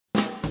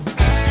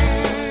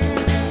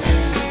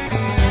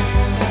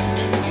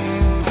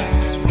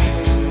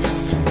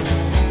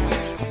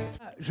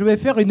Je vais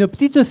faire une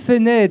petite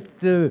scénette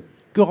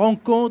que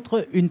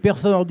rencontre une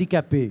personne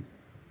handicapée.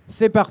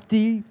 C'est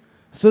parti.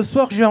 Ce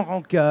soir, j'ai un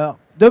rencard.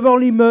 Devant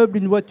l'immeuble,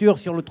 une voiture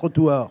sur le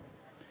trottoir.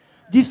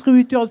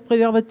 Distributeur de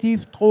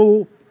préservatifs,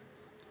 trop haut.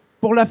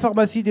 Pour la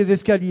pharmacie des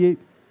escaliers.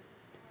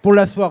 Pour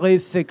la soirée,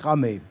 c'est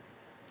cramé.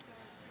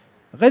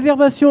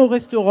 Réservation au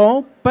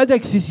restaurant, pas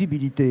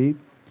d'accessibilité.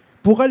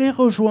 Pour aller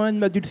rejoindre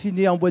ma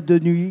dulcinée en boîte de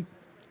nuit,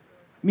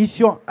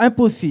 mission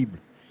impossible.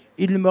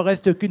 Il ne me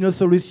reste qu'une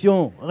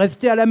solution,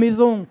 rester à la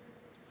maison.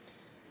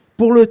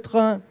 Pour le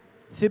train,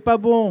 c'est pas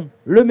bon.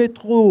 Le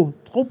métro,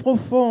 trop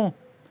profond.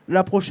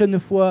 La prochaine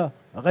fois,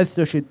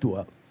 reste chez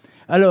toi.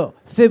 Alors,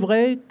 c'est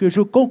vrai que je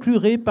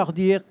conclurai par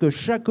dire que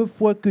chaque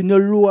fois qu'une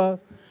loi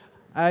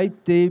a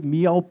été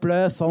mise en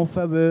place en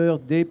faveur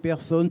des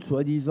personnes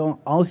soi-disant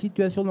en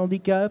situation de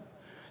handicap,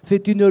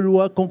 c'est une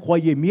loi qu'on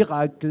croyait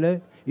miracle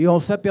et on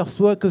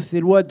s'aperçoit que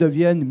ces lois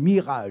deviennent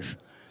mirage.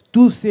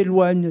 Tout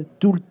s'éloigne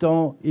tout le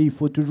temps et il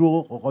faut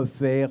toujours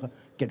refaire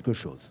quelque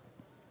chose.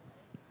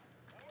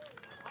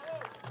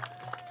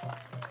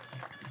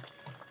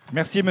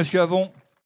 Merci, monsieur Avon.